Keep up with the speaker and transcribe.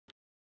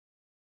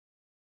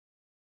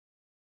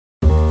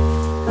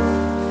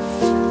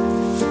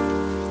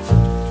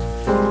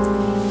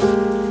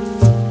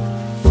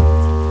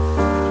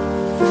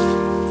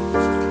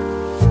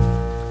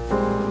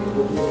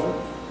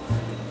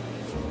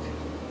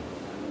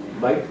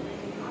Bite.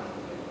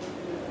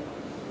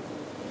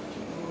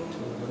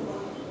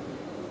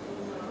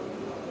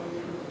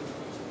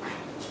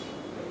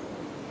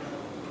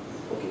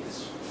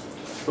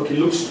 Okay,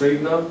 look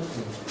straight now.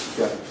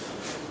 Yeah.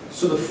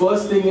 So the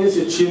first thing is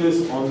your chin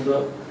is on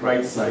the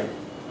right side.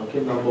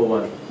 Okay, number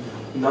one.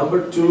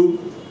 Number two,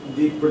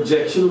 the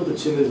projection of the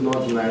chin is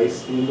not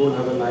nice. You don't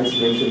have a nice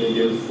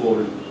mesomedia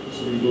fold.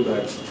 So we do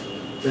that.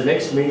 The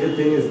next major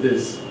thing is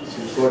this.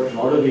 So you've got a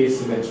lot of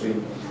asymmetry.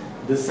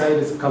 This side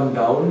has come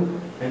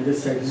down and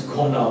this side has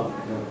gone up.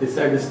 This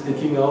side is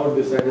sticking out,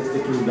 this side is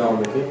sticking down.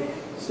 Okay.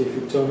 So if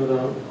you turn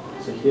around,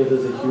 so here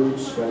there's a huge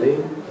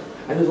swelling.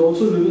 And there's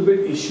also a little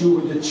bit issue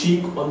with the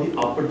cheek on the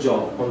upper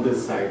jaw on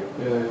this side.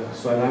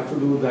 So I'll have to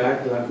do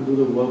that. I'll have to do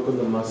the work on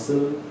the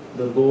muscle,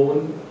 the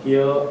bone,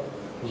 here,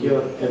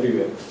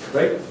 everywhere,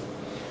 right?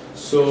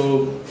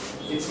 So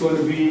it's going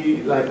to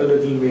be like a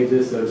little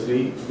major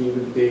surgery. We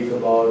will take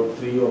about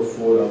 3 or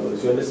 4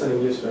 hours. You understand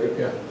English, right?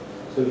 Yeah.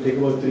 So it'll take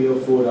about 3 or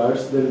 4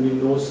 hours. There will be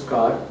no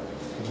scar.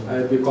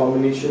 It'll be a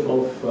combination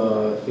of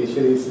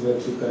facial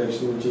asymmetry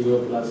correction,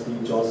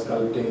 genioplasty, jaw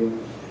sculpting,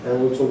 and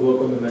also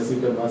work on the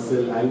masseter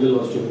muscle, angle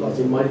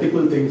osteoplasty,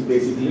 multiple things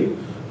basically.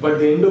 But at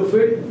the end of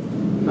it,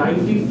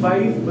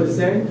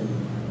 95%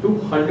 to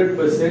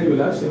 100% you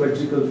will have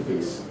symmetrical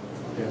face.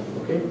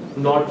 Okay,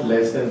 not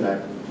less than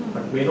that,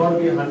 but may not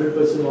be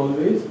 100%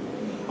 always.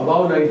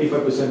 About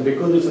 95%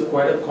 because it's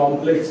quite a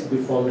complex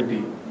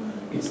deformity.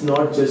 It's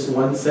not just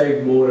one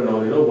side more and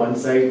all. You know, one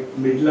side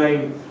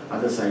midline,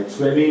 other side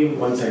swelling,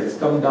 one side has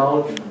come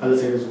down, other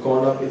side has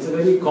gone up. It's a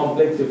very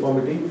complex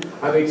deformity.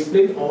 I've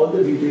explained all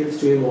the details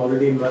to him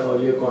already in my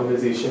earlier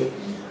conversation.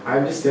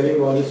 I'm just telling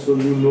all this so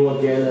you know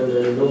again, and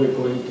then we're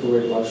going through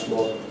it much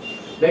more.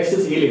 Next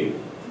is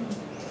healing.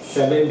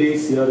 7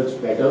 days here it's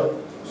better.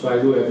 So I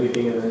do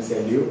everything and then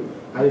send you.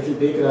 And it will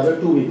take another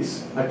 2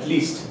 weeks at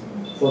least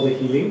for the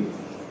healing.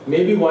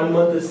 Maybe 1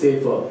 month is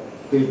safer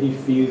till he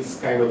feels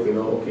kind of,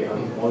 okay,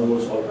 I'm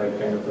almost alright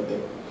kind of a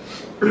thing.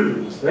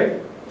 Right?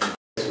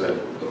 As well.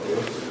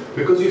 Okay.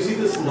 Because you see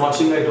this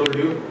notching I told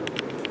you?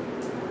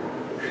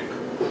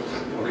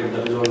 Okay,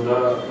 that is on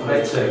the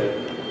right side.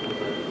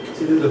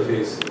 See, this is the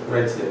face,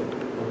 right side.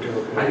 Okay.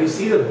 And you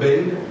see the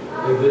bend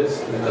like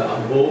this, like the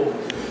bow.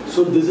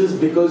 So this is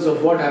because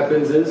of what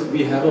happens is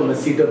we have a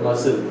masseter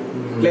muscle.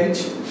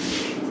 Clench.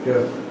 Yeah.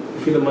 You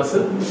feel the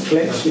muscle?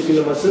 Clench. You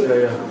feel the muscle?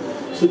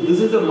 Yeah. So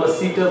this is the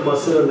masseter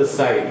muscle on the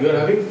side. You are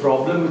having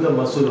problem with the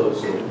muscle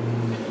also.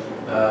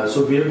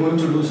 So we are going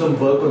to do some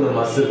work on the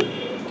muscle.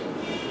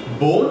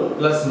 Bone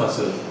plus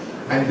muscle.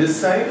 And this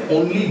side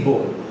only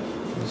bone.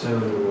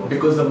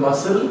 Because the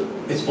muscle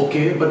is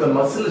okay, but the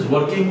muscle is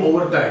working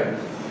overtime.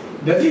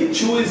 Does it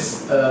chew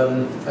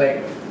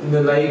like in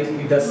the night,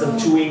 it does some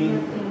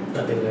chewing?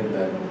 Nothing like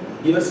that.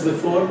 Years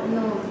before?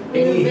 No.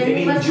 Any when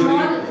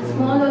injury?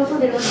 small also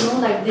there was no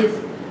like this.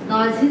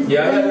 Now as he's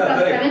going from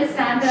 7th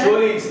standard.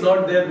 Surely it's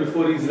not there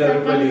before he's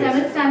 11, 12 years.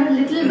 From 7th standard,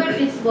 little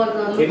bit it's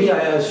work. Any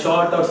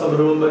shot or some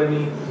remember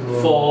any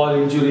fall,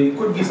 injury?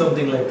 Could be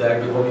something like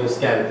that before your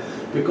scan.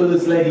 Because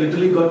it's like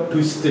literally got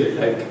twisted.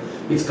 Like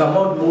it's come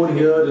out more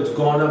here, it's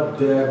gone up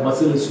there,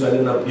 muscle is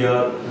swelling up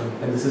here,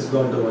 and this has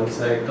gone to one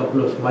side.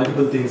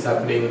 Multiple things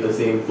happening in the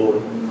same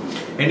bone.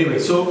 Anyway,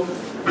 so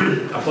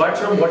apart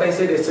from what I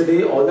said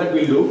yesterday, all that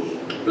we'll do,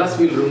 plus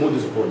we'll remove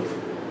this bone.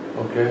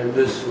 Okay,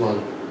 this one.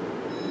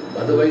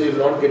 Otherwise you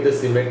will not get the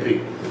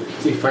symmetry.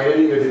 See,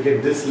 finally you have to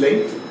get this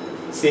length,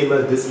 same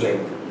as this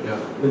length. Yeah.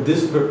 But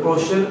this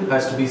proportion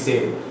has to be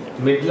same.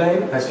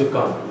 Midline has to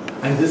come.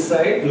 And this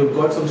side you've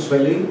got some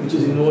swelling which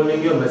is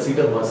involving your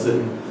masseter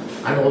muscle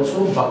and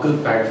also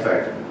buccal pad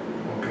fat.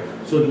 Okay.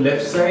 So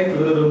left side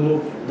we're going to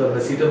remove the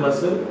masseter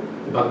muscle,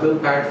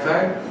 buccal pad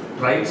fat,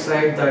 right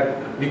side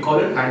that we call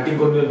it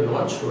antegonial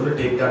notch, we're going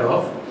to take that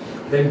off.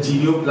 Then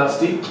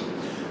genioplasty,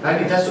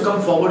 and it has to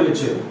come forward your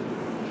chin.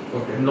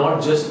 Okay.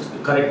 Not just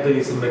correct the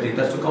asymmetry, it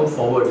has to come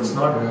forward. It's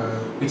not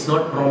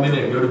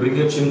prominent. You have to bring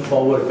your chin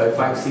forward by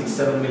 5, 6,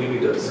 7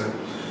 millimeters. Yeah.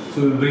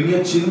 So you bring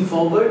your chin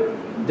forward,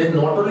 then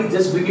not only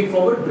just bring it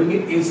forward, bring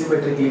it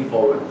asymmetrically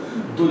forward.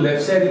 To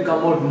left side will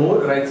come out more,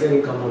 right side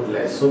will come out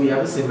less. So we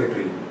have a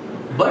symmetry.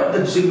 But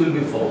the chin will be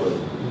forward.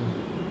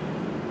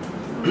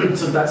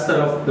 So that's the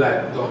rough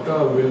plan.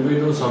 Doctor, will we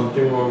do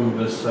something on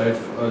this side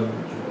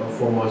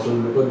for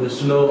muscle? Because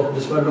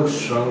this part looks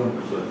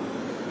shrunk.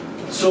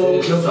 So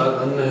it looks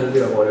unhealthy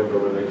according to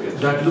me.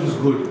 That looks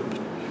good.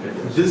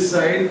 This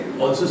side,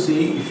 also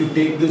see, if you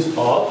take this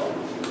off,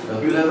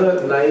 you'll have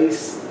a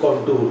nice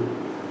contour.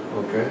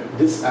 Okay.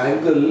 This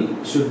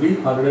angle should be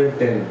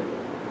 110.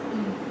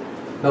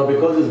 Now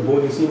because this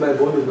bone, you see my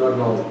bone is not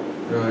normal.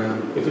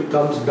 If it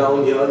comes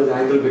down here, the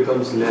angle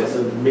becomes less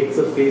and makes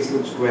the face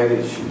look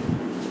squarish.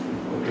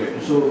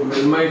 Okay. So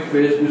will my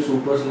face be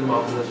super slim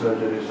after the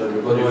surgery, sir?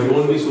 Because no, it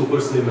won't be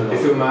super slim enough.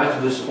 If you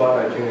match this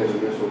part, I think it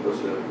will be super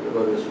slim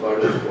because this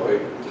part is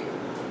wide.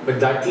 But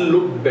that will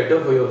look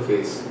better for your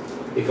face.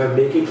 If I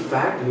make it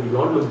fat, it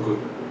will not look good.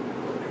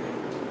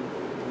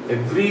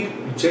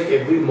 You check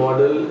every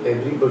model,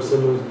 every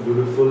person who is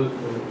beautiful,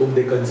 whom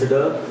they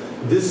consider,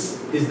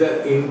 This is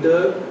the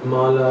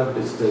intermalar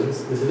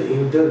distance. This is the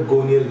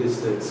intergonial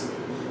distance.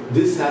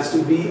 This has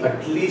to be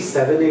at least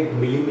 7-8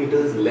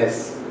 millimeters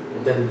less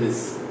than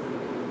this.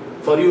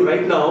 For you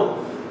right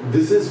now,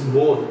 this is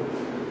more.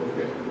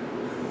 Okay.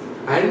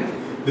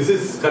 And this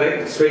is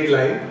correct, straight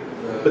line.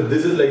 But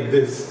this is like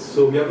this.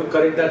 So we have to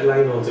correct that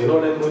line also. You know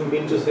what I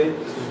mean to say?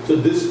 So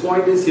this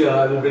point is here,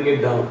 I will bring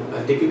it down.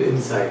 I'll take it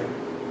inside.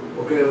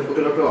 Okay,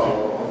 doctor,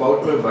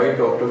 about my bite,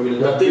 doctor, will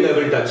Nothing I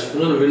will touch.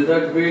 No, will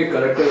that be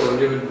corrected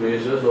only with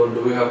braces, or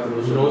do we have to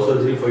do some No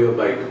surgery for your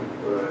bite.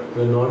 Right.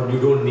 You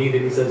don't need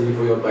any surgery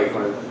for your bite.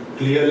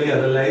 Clearly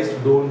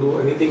analyzed, don't do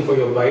anything for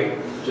your bite.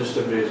 Just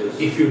the braces.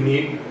 If you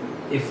need,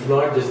 if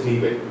not, just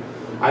leave it.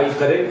 I'll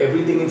correct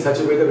everything in such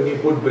a way that when you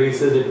put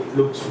braces, it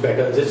looks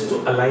better, just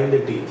to align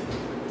the teeth.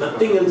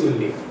 Nothing else will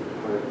leave.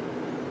 Right.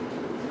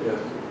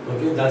 Yeah.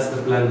 Okay, that's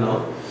the plan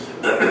now.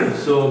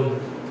 So,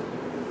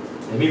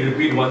 let me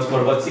repeat once more.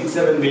 About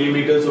 6-7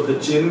 millimeters of the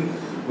chin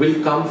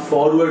will come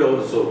forward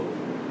also.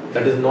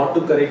 That is not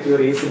to correct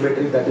your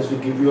asymmetry, that is to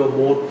give you a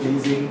more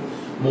pleasing,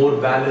 more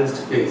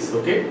balanced face.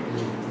 Okay?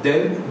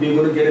 Then we're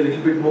going to get a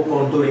little bit more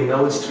contouring.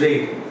 Now it's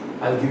straight.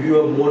 I'll give you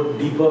a more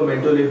deeper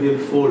mentolabial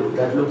fold.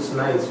 That looks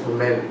nice for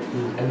men.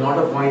 And not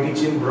a pointy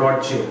chin,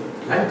 broad chin.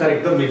 And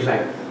correct the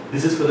midline.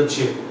 This is for the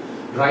chin.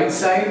 Right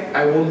side,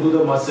 I won't do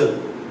the muscle.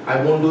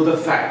 I won't do the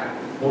fat.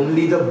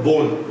 Only the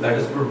bone that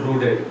is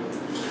protruded.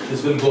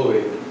 This will go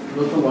away.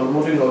 Doctor, one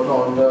more thing, doctor,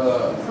 on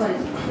the Sorry.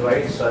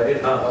 right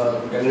side,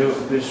 can you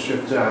please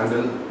shift the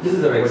angle? This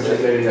is the right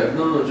side. Area.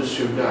 No, just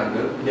shift the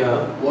angle.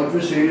 Yeah. What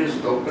we see is,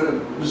 doctor,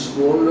 this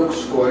bone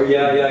looks quite...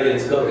 Yeah,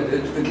 it's curved.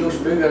 It looks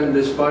big and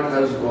this part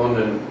has gone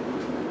in.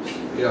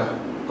 Yeah.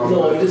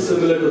 No, it is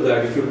similar to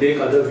that. If you take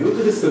other views,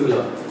 it is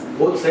similar.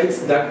 Both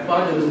sides, that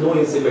part, there is no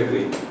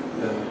asymmetry.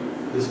 Yeah.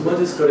 This much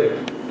is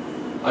correct.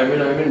 I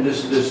mean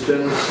this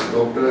distance,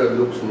 doctor,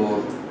 looks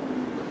more.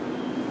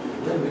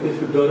 Then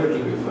if you turn it,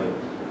 it will be fine.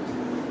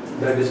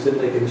 That distance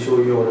I can show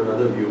you on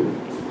another view.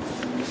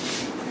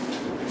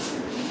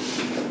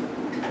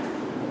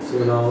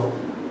 So now,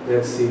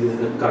 let's see, this is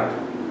the cut.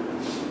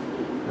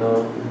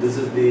 Now, this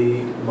is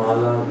the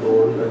malar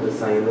bone and the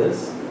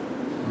sinus.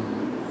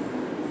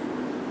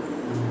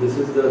 This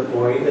is the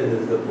point and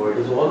this is the point.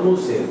 It's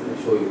almost same.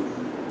 I'll show you.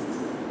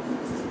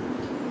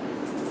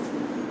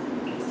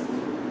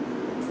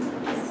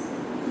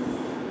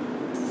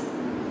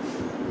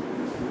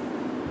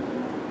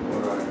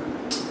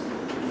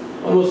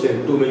 Almost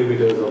same, 2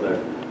 millimeters of that.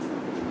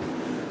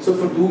 So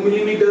for 2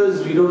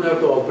 millimeters, we don't have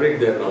to operate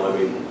there now. I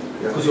mean,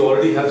 because you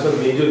already have some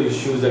major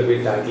issues that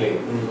we're tackling.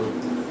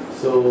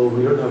 So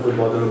we don't have to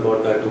bother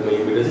about that 2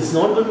 millimeters. It's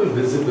not going to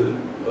be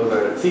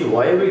visible. See,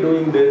 why are we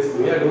doing this?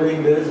 We are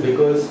doing this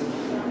because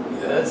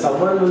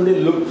someone, when they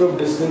look from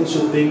distance,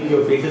 should think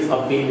your face is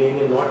appealing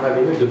and not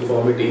having a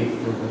deformity.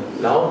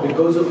 Now,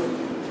 because of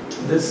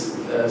this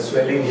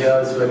swelling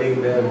here,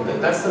 swelling there,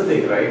 that's the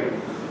thing, right?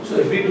 So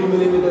every 2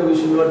 millimeter, we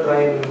should not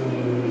try and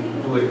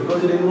do it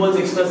because it involves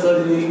extra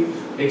surgery,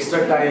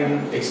 extra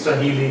time, extra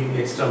healing,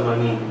 extra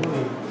money.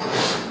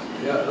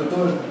 Yeah,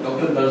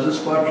 doctor, does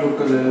this part look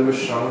a little bit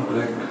shrunk?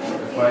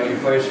 Like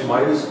if I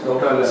smile,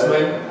 doctor,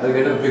 I'll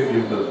get a big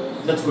pimple.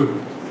 That's good.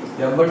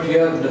 Yeah, but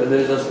here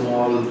there's a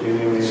small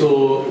teeny.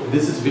 So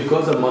this is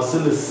because the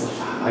muscle is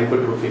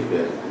hypertrophic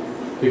there.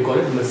 We call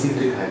it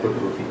mesenteric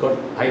hypertrophy. Got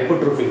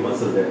hypertrophic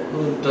muscle there.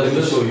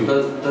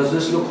 Does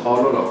this look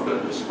hollow, doctor?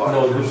 This part?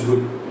 No, it looks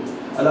good.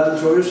 And I'll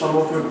show you some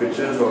of your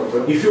pictures,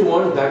 doctor. If you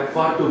want that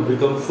part to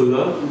become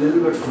fuller,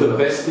 Little bit fuller. the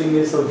best thing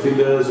is some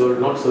fillers or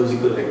not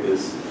surgical like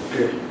this.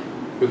 Okay.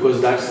 Because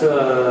that's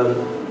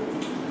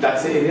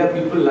the area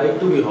people like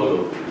to be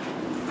hollow.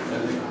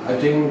 I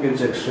think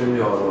it's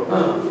extremely hollow.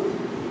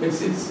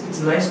 It's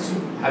nice to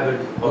have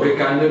it. Okay,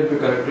 can it be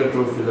corrected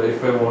through filler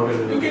if I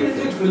wanted it? You can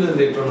inject filler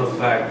later on a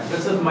fact.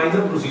 That's a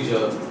minor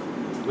procedure.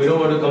 We don't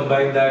want to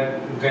combine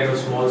that kind of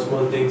small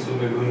things when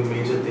we're doing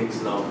major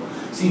things now.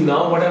 See,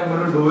 now what I'm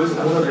going to do is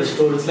I'm going to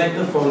restore. It's like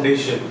the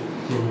foundation.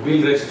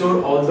 We'll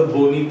restore all the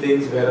bony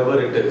things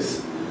wherever it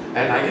is.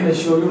 And I can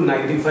assure you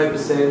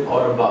 95%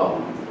 or above.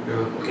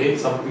 Yeah. Okay,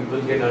 some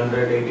people get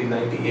 180,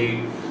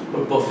 98.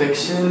 But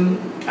perfection,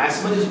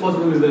 as much as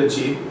possible, we will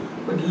achieve.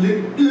 But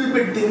little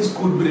bit things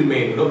could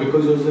remain,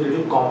 because there's a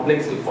little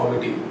complex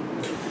deformity.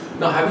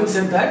 Now, having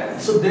said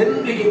that, so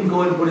then we can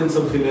go and put in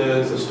some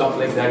fillers or stuff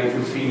like that if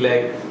you feel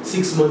like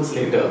 6 months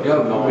later. Yeah,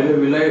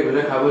 will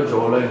I have a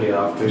jawline here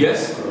after?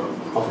 Yes,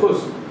 of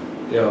course.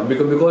 Yeah,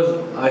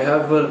 because I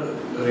have a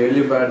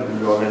really bad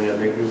jawline here.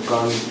 Like you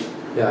can't.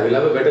 Yeah, you'll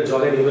have a better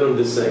jawline even on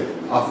this side.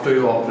 After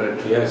you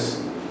operate.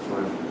 Yes.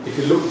 If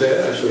you look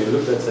there, I'll show you.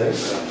 Look that side.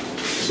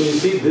 So you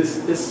see this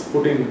is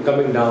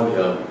coming down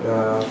here.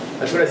 Yeah.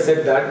 That's what I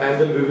said, that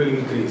angle we will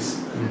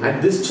increase.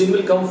 And this chin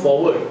will come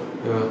forward.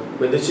 Yeah.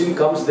 When the chin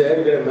comes there,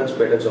 you get a much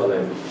better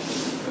jawline.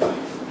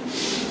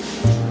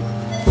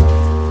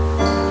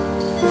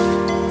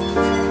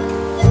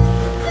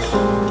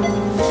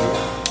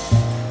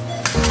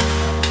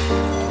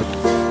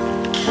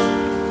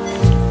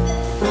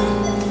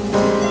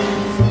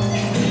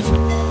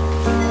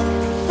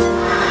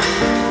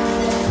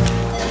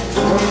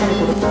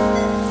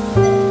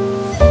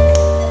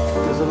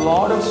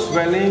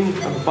 swelling,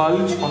 a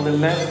bulge on the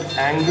left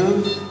angle,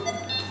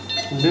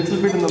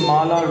 little bit in the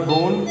malar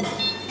bone,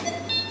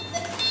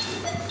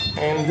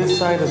 and this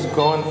side has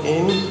gone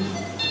in.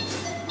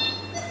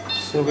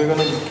 So we're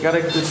going to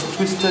correct this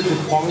twisted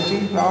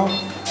deformity now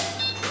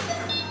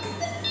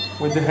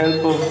with the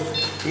help of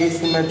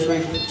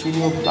asymmetric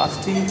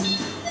genioplasty,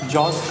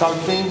 jaw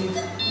sculpting,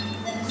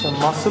 some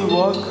muscle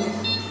work,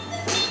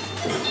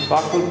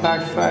 buccal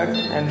pad fat,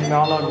 and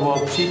malar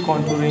work, cheek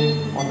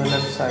contouring on the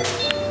left side.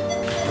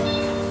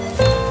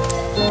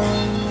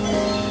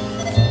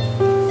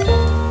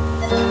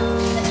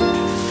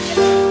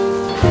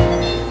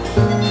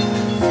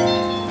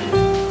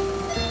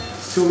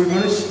 So we're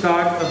going to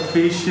start a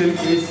facial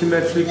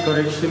asymmetric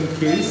correction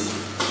case.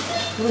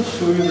 I'm going to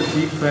show you the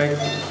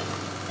defect,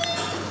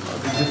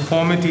 the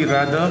deformity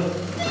rather.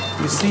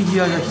 You see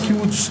here a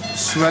huge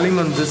swelling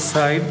on this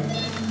side.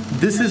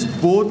 This is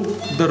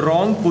both the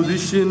wrong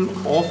position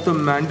of the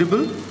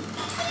mandible,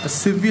 a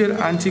severe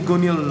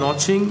antigonial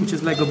notching, which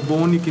is like a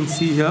bone you can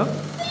see here,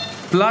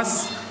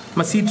 plus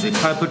messenteric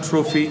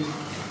hypertrophy,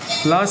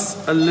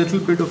 plus a little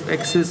bit of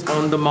excess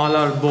on the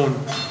malar bone.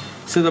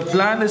 So the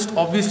plan is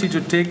obviously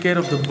to take care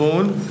of the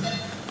bone,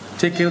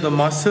 take care of the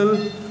muscle,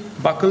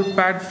 buccal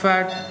pad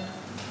fat,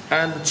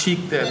 and the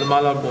cheek there, the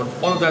malar bone.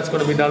 All of that's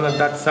going to be done at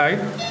that side.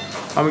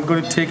 And we're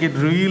going to take it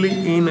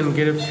really in and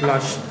get it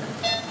flush.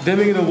 Then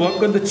we're going to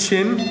work on the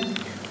chin,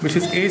 which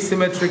is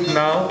asymmetric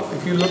now.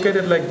 If you look at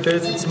it like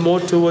this, it's more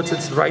towards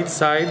its right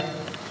side.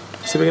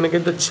 So we're going to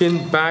get the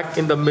chin back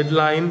in the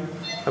midline.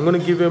 I'm going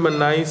to give him a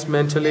nice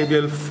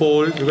mental-labial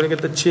fold. We're going to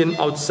get the chin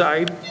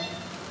outside.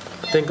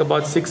 I think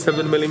about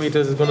 6-7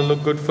 millimeters is going to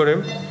look good for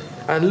him.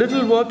 And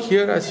little work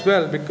here as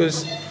well,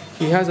 because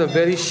he has a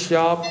very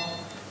sharp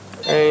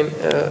and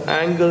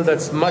angle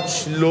that's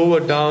much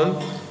lower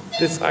down.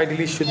 This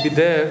ideally should be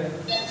there.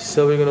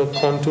 So we're going to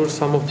contour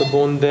some of the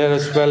bone there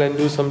as well and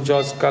do some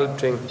jaw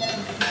sculpting.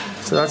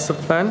 So that's the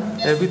plan.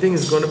 Everything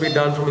is going to be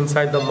done from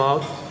inside the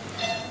mouth.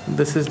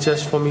 This is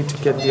just for me to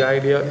get the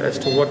idea as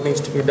to what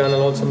needs to be done.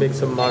 I'll also make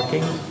some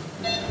marking.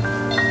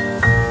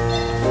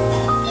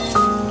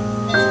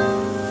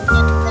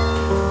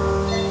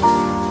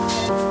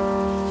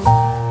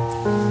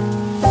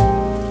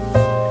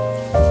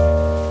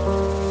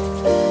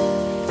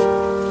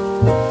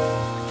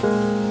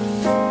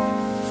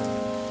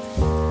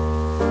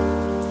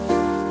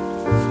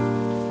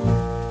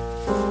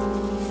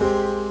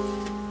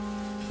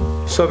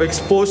 So I've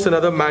exposed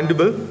another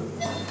mandible.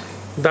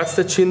 That's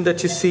the chin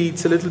that you see.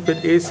 It's a little bit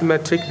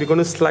asymmetric. We're going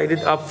to slide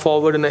it up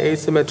forward in an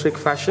asymmetric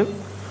fashion.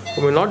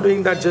 But we're not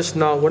doing that just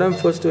now. What I'm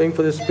first doing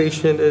for this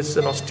patient is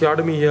an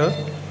osteotomy here.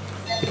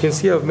 You can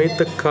see I've made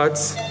the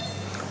cuts.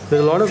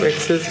 There's a lot of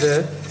excess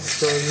there.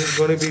 So it's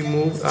going to be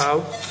moved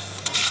out.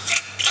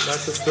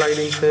 That's the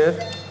sliding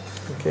there.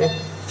 Okay.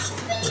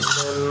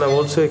 And then I've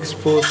also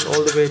exposed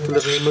all the way to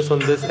the ramus on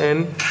this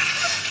end.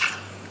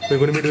 We're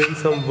going to be doing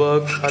some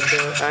work at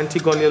the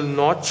antigonial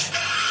notch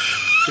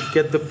to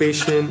get the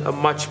patient a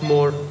much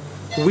more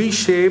V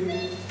shape,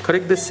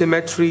 correct the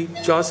symmetry,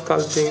 jaw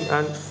sculpting,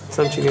 and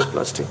some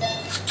genioplasty.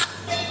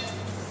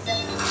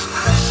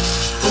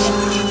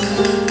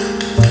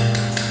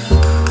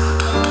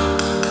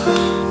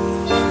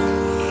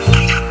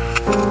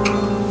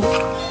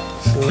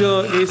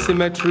 Major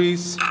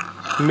asymmetries,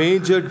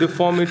 major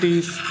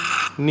deformities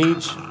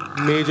need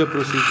major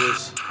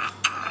procedures.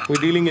 We're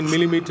dealing in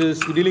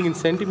millimeters, we're dealing in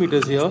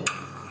centimeters here.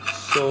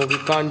 So we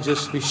can't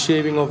just be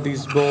shaving off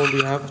these bones.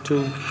 We have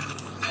to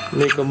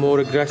make a more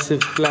aggressive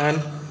plan.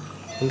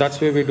 And that's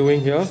what we're doing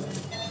here.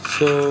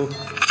 So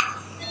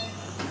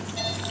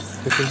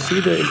you can see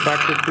the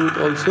impacted tooth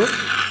also.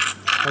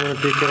 I'm going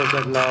to take care of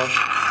that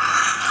now.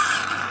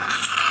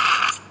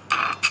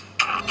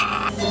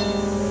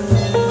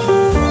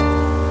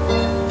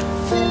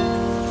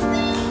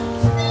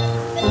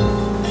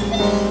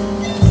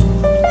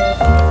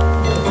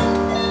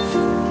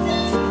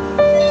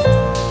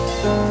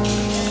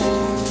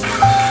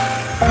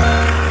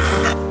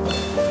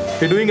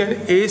 We're doing an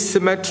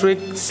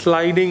asymmetric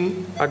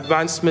sliding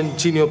advancement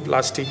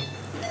genioplasty.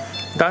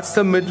 That's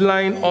the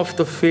midline of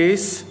the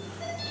face.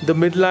 The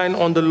midline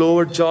on the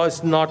lower jaw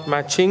is not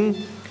matching.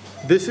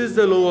 This is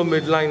the lower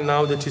midline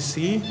now that you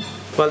see.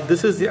 Well,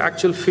 this is the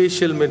actual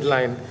facial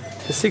midline.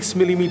 The 6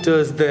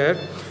 millimeters there.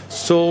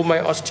 So my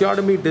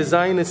osteotomy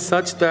design is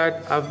such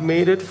that I've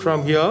made it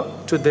from here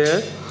to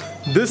there.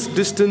 This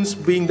distance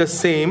being the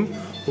same.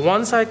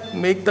 Once I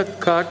make the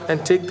cut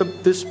and take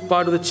this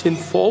part of the chin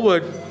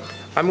forward,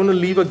 I'm going to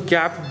leave a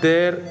gap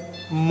there,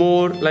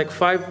 more like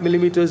 5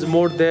 millimeters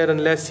more there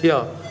and less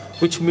here,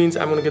 which means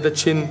I'm going to get the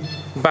chin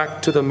back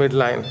to the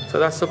midline. So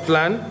that's the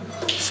plan.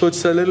 So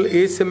it's a little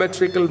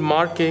asymmetrical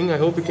marking. I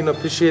hope you can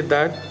appreciate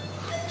that.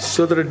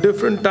 So there are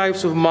different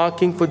types of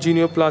marking for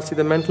genioplasty.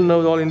 The mental nerve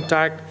is all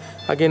intact,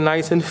 again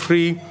nice and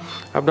free.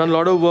 I've done a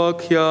lot of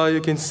work here. You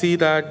can see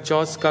that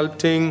jaw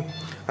sculpting,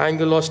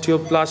 angle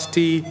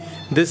osteoplasty.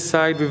 This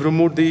side we've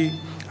removed the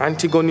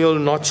antigonial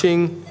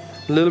notching,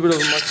 a little bit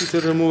of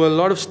masseter removal, a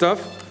lot of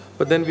stuff.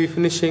 But then we're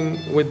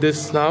finishing with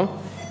this now,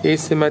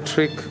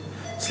 asymmetric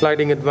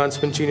sliding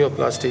advancement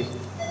genioplasty.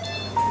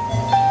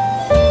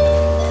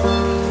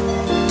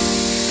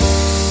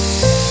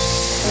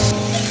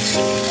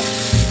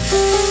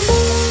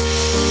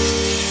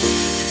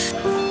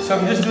 So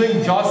I'm just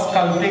doing jaw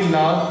sculpting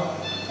now.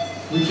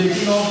 We're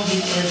taking off the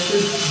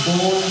excess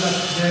bone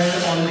that's there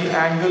on the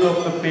angle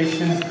of the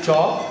patient's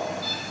jaw.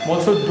 I'm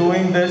also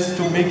doing this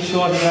to make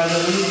sure he has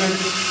a little bit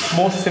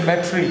more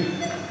symmetry.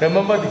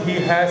 Remember, he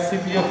has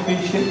severe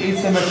facial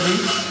asymmetry.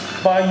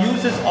 But I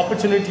use this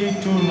opportunity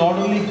to not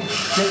only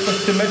get the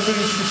symmetry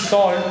issue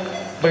solved,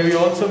 but we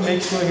also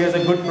make sure he has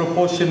a good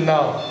proportion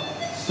now.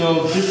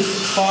 So this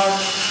is part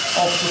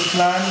of the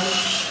plan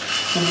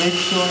to make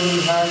sure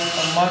he has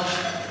a much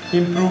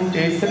improved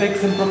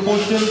aesthetics and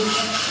proportion.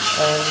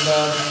 And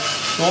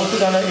we've also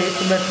done an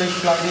asymmetric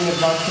sliding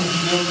advancement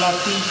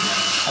genioplasty.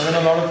 I've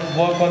done a lot of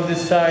work on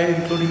this side,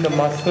 including the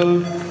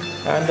muscle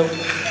and the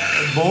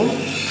bone.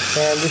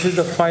 And this is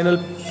the final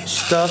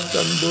stuff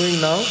I'm doing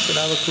now. You can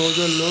have a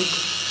closer look.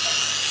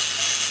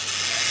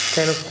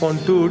 Kind of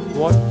contoured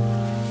what.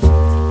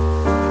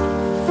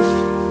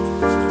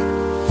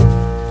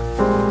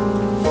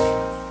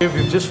 Okay,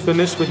 we've just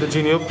finished with the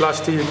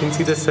genioplasty. You can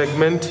see the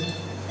segment,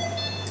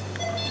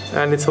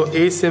 and it's an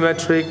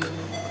asymmetric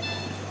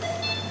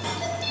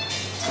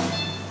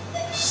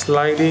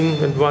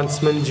sliding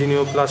advancement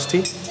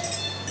genioplasty.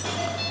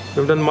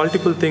 We've done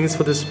multiple things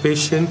for this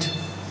patient.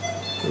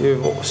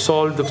 We've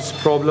solved this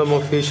problem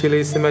of facial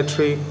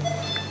asymmetry.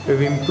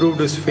 We've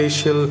improved his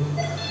facial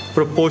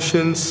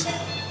proportions.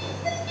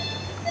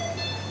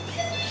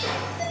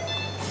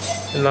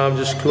 And now I'm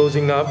just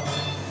closing up.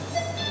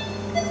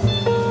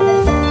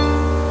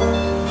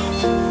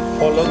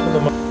 Follow up with the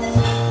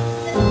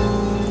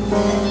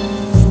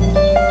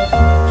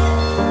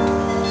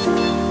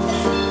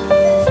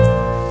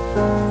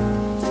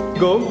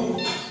go.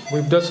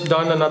 We've just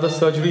done another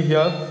surgery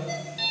here.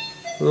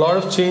 A lot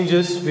of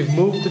changes. We've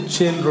moved the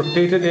chin,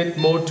 rotated it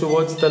more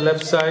towards the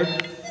left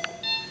side,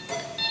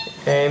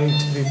 and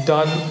we've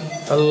done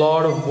a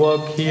lot of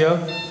work here.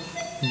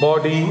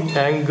 Body,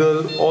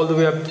 angle, all the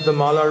way up to the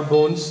malar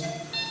bones.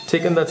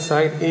 Taken that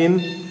side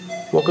in,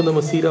 work on the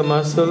masseter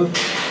muscle,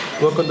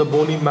 work on the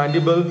bony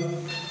mandible.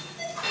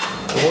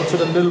 I've also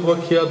done a little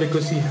work here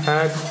because he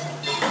had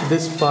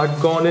this part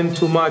gone in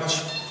too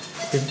much.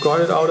 We've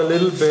got it out a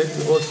little bit.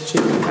 We've also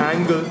changed the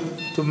angle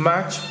to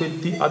match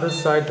with the other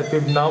side that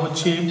we've now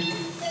achieved,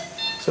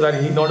 so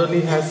that he not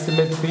only has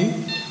symmetry,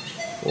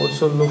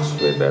 also looks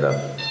way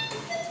better.